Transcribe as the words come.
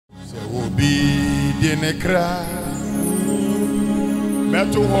will be the necra.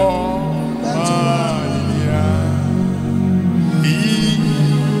 Metal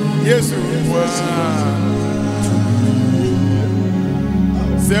yes,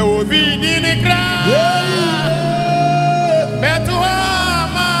 there will be the necra. Metal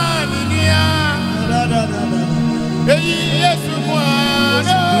yes,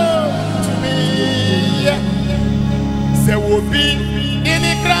 to me. There will be in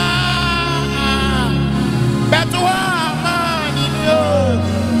the crowd, but to our man in you.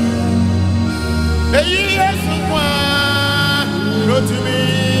 Yes, not to me.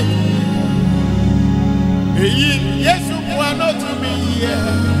 Yes, not to me.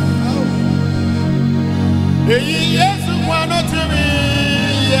 Yes, not to me.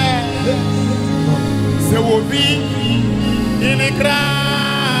 There will be in the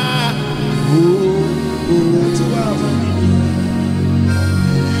crowd.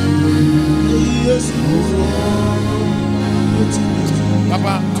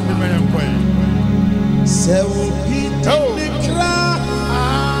 Papa, to be very important. There will be in the crowd.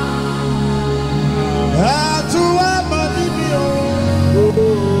 To our money,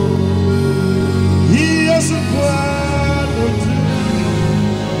 he is a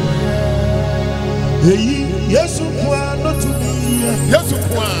yes, not to me. Yes, yes,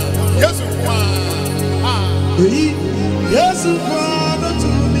 yes, not to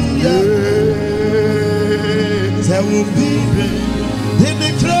me. There will be in the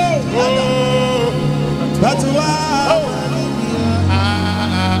crowd, but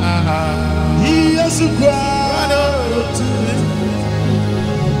yes, not to me.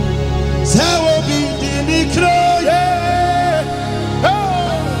 There will be in the crowd,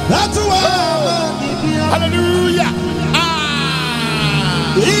 that's hallelujah.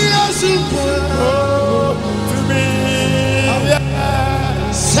 Yes, to me.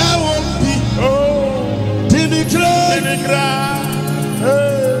 Sawopi. Dinikra.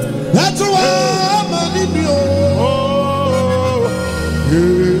 That's why I'm in you.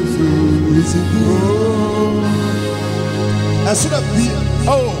 Yes, I should have been.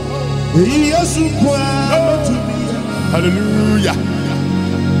 Yes, to me. Hallelujah.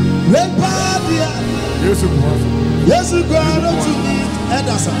 Yes, yes, God, to me.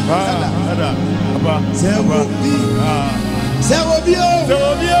 There will be.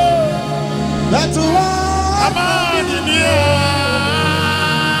 That's why I'm in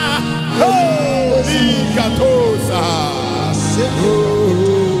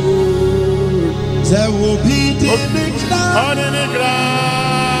there will be the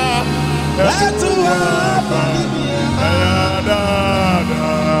that's why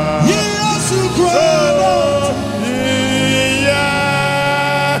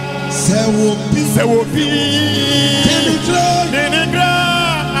there will be that's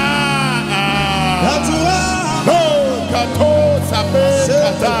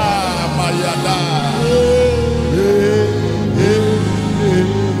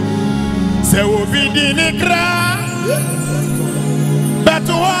there will be the but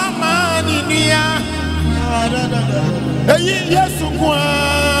one man in here. Yes,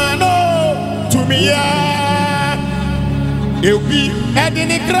 to me, it'll be at the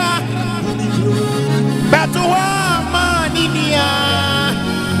but one man in here.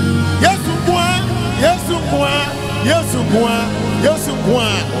 Yes,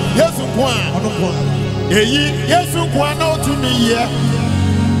 no to me,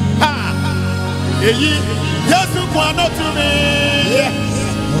 yes, not to me.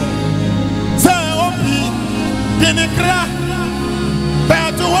 Saopi, Dinikra,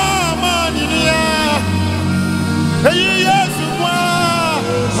 but one man in here. Yes,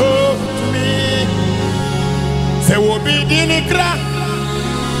 to me. There will be Dinikra,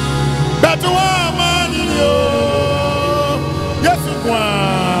 but one man in you. Yes,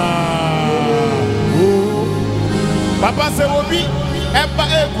 Papa se will be ever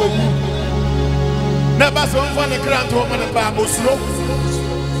ego. Never so far the crown to open the Bible slow.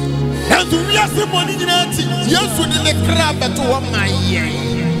 And to me, as the money in it, yes, with the crab to one my year.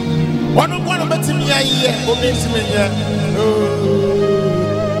 One of me a year, or means me here.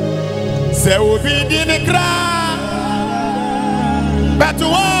 There will be the crab, but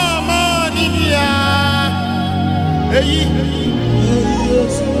one man in here.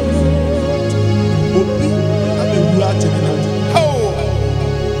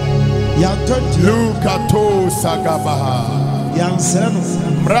 Lukato Sagabaha Yanseno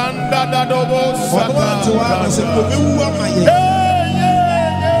Branda da dobo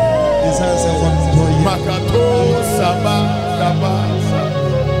Makato Saba Dabasa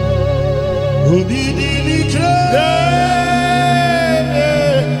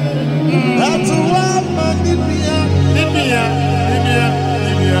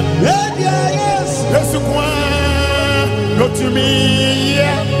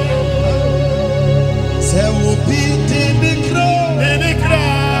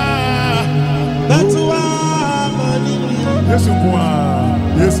kwa.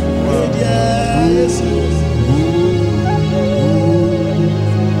 Yes kwa. Yes.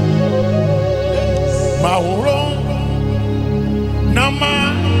 Mahoro nama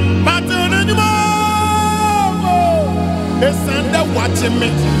matene nyuma. Esanda watching me.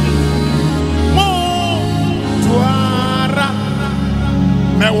 Mo tuara.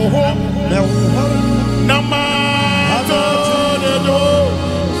 Mewo nama matene do.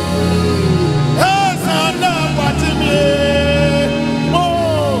 Esanda watching me. Mo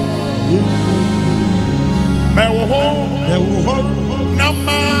mewo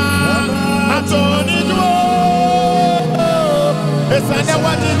nama matene do. Esanda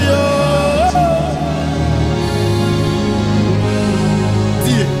watching me.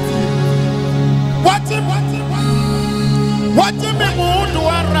 Watching me move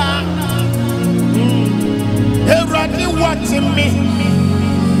around. Everybody watching me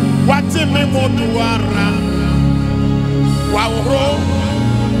move around. Wow,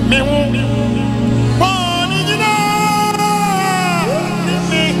 me move. Born in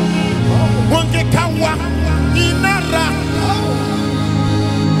me, won't kawa inara.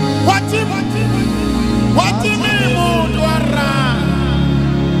 Watching me move around.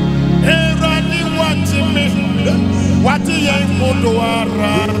 Everybody watching me. Wati yang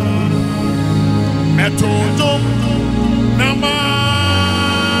modoara metodo nama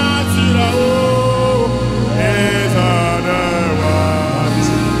zirao ezadawa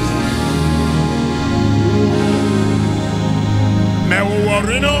mewo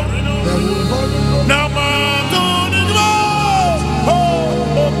warino nama donimo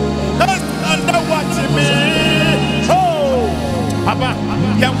anda watching me papa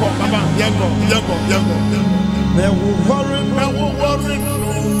yango Me will worry.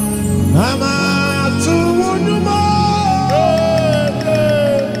 Mama, to you more.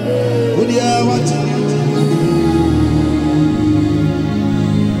 Would you watch it?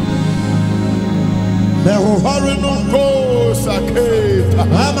 Me will worry no go saketa.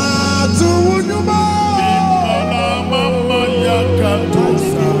 Mama, to you more. Mama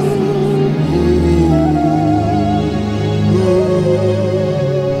yakatosa.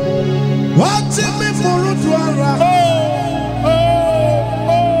 Watching me for Utuara.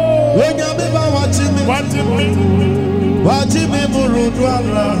 When you be watching me for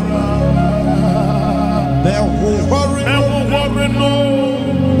Utuara. Me will worry no.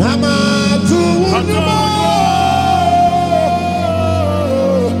 Mama, to Utuara.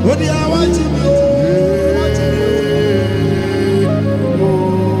 What do you watch me?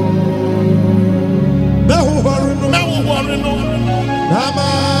 Me will worry no. Mama,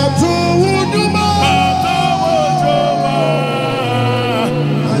 to Utuara.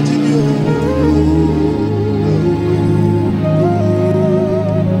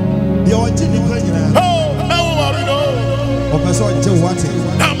 So I tell what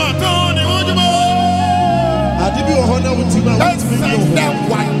Namatoni Ujuma. I did you a honor with you. That's that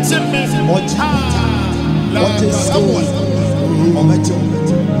watching me. What is someone? Ometo.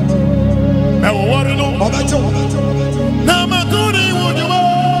 Namatoni Ujuma.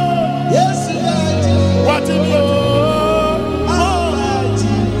 Yes, watching you.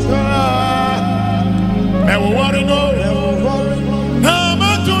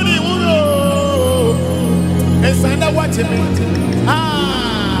 Namatoni Ujuma. It's under watching me.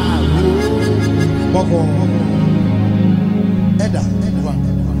 Boko. Eda.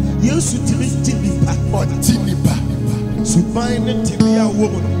 You should be Timipa or Timipa. Supine Tibia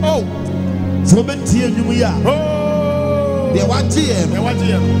woman. Oh, from a tear you are. Oh, they want here. They want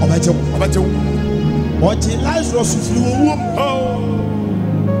here. About you. What in lies was flew a woman. Oh,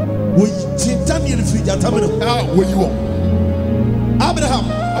 we Titanian figure. Tell me where you are. Abraham.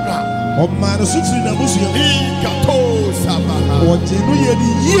 Oh, man, a suit in a museum. What in the year?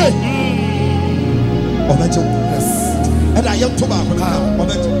 Yes. And I am to my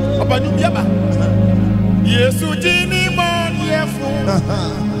about you. Yes, Eugenie Mon,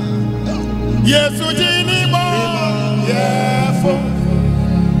 yes, Eugenie Mon, yes, okay,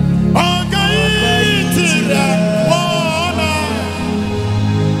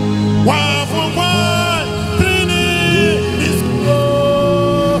 one for one, three is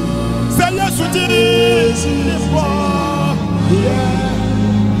say yes, Eugenie,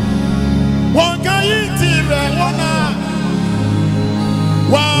 one guy,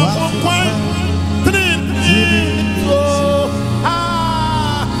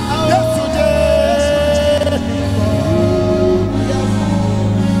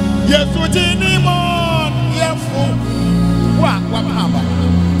 yes,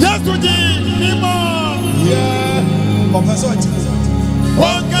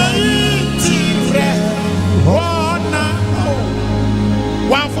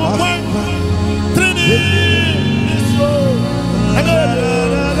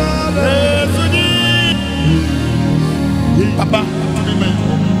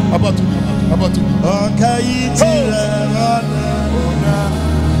 About to be. Okay, yes,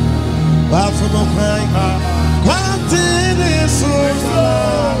 praise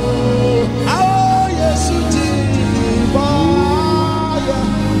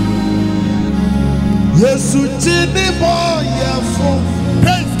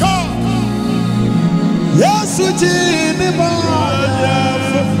God. Yes,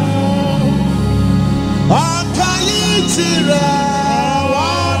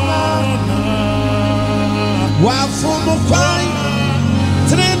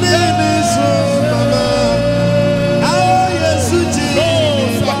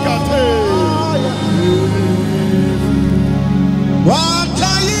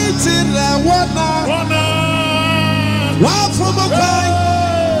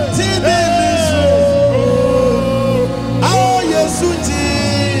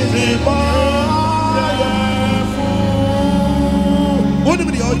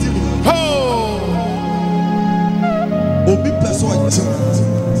 Obi person wa yɛ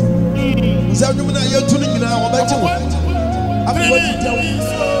sɛ ɔdwom na yɛtu no nyinaa wɔbɛgye wo afei wɔgyegya wo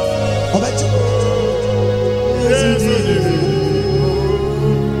ɔbɛgye wo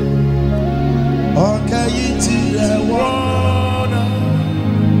ɔka yi kyerɛ wɔn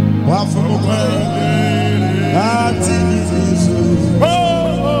wafom kwan ate ne so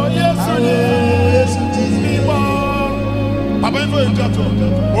Yesu di Papa info injato.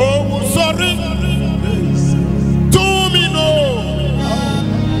 Oh, sorry.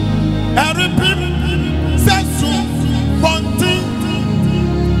 Every people says to Ponting,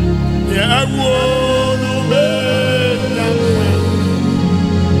 yeah, I won't obey.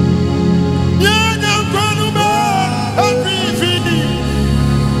 Yeah, I'm going to be everything.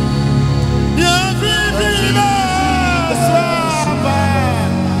 Yeah, everything.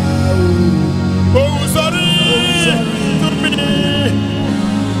 Oh, sorry to me.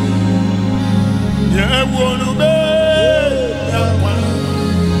 Yeah, I won't obey.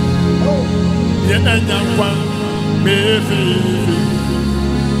 Enyakwa mefi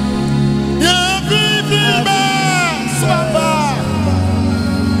ya vivi ba swaba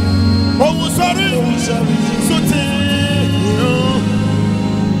oh sorry suti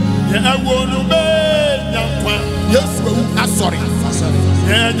ya wonu be nyakwa yesu asori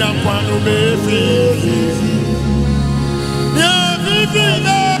ya nyakwa no mefi ya vivi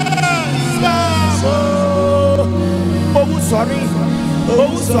ba swaba oh sorry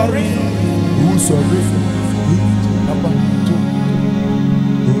Who's sorry? Papa,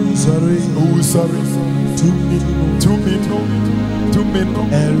 who's sorry? Who's sorry? 2 minutes.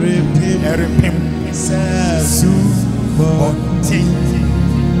 Eripim. Says Bonti.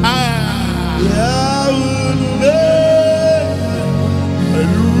 Hallelujah.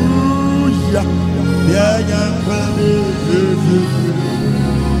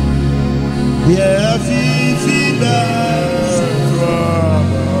 Yeah,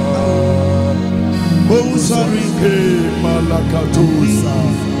 oh, sorry, Malakatosa,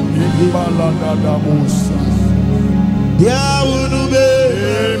 Ibaladadamosa. Yeah, would be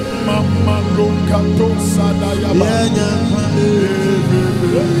Mamma Lokatosa,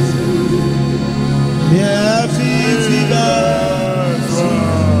 yeah, Fifi,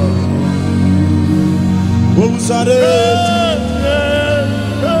 oh, sorry,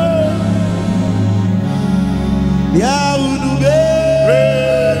 yeah, would be.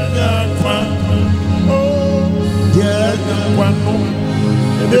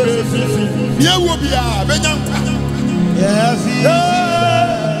 Yeah, will be a Benyanka. Yes,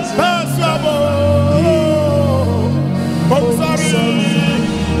 oh, sorry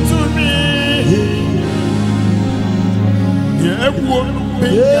to me. Yeah, won't be.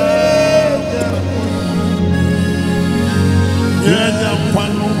 Yeah,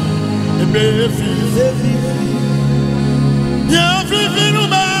 a baby. Yeah,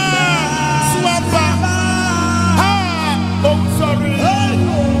 oh, sorry.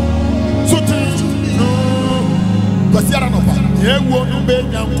 Yeah, won't be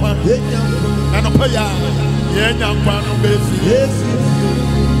Yankwan. And a paya. Yeah, Yankwan, baby.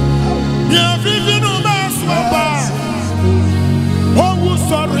 Yeah, Vivian, oh,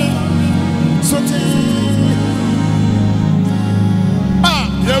 sorry.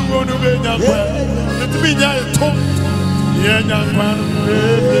 Yeah, won't be Yankwan. Let me know. Yeah, Yankwan,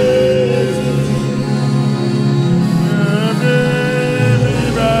 baby.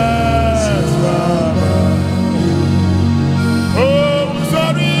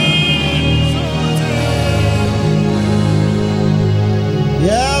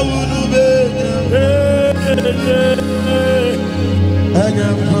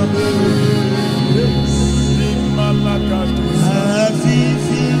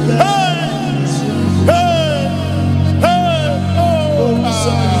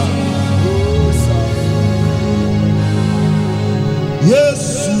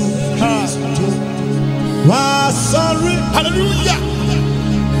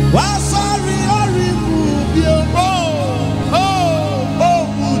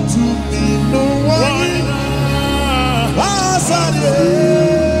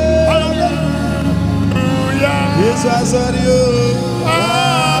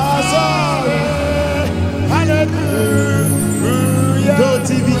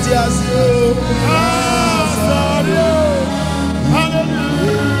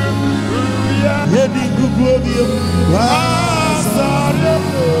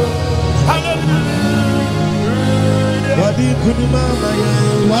 Uradi kunimama ya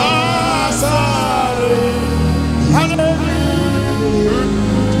wasare. Hallelujah.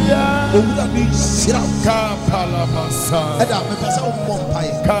 Uradi shira kapalabasa. Eda me pesa o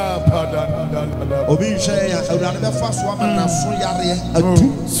mompaye. Kapadanda. Obi hwe ya uradi be fa so amana so yare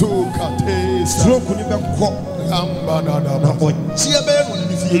atu. So kate. Stroke ni be ko. Ambada. Na ochie be no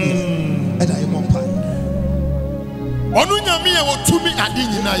ni fie. Eda e mompaye. Onu nyame ye wotumi ade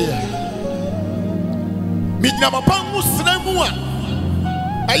nyina ye. Midna papa musna mu a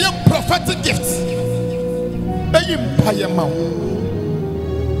aye prophetic gift. Eyi mpaye ma wo.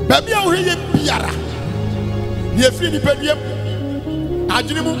 Baby a wo ye biara. Ye firi ni pediem.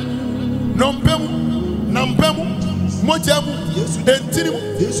 Adwene mu, nompem, nampem, mojam, entirim,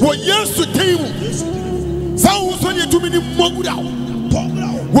 wo Yesu temu. Sawu so ye tumi ni mogura.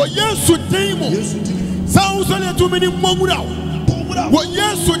 Wo Yesu temu. Sawu so ye tumi ni mogura. Wo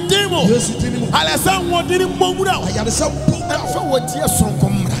Yesu temu. Alasa wo dini mogura. Ayaresa mogura. Fa wo tie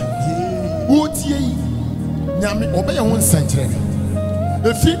sonkomra. Wo tie yi. Nyame obeye ho nsankyere.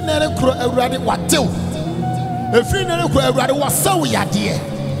 Efi nere kro awurade watew. Efi nere kro awurade wasaw yade.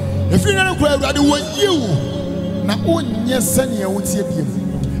 Efi nere kro awurade woyiw. Na onye sane wo tie biem.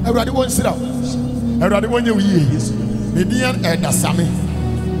 Awurade won sira. Awurade wonye wiye. Median Edasame.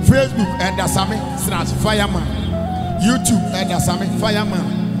 Facebook Edasame / Fireman. YouTube Edasame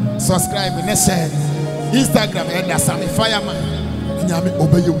Fireman. Subscribe and share. Instagram Edasame Fireman. Nyame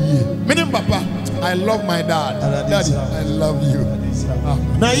obeye wiye. Menim papa, I love my dad. Daddy, I love you.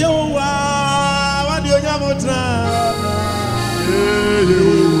 Na yo wa di onyamotra.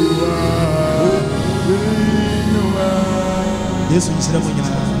 Yesu nisira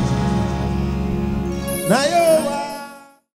munyana. Na yo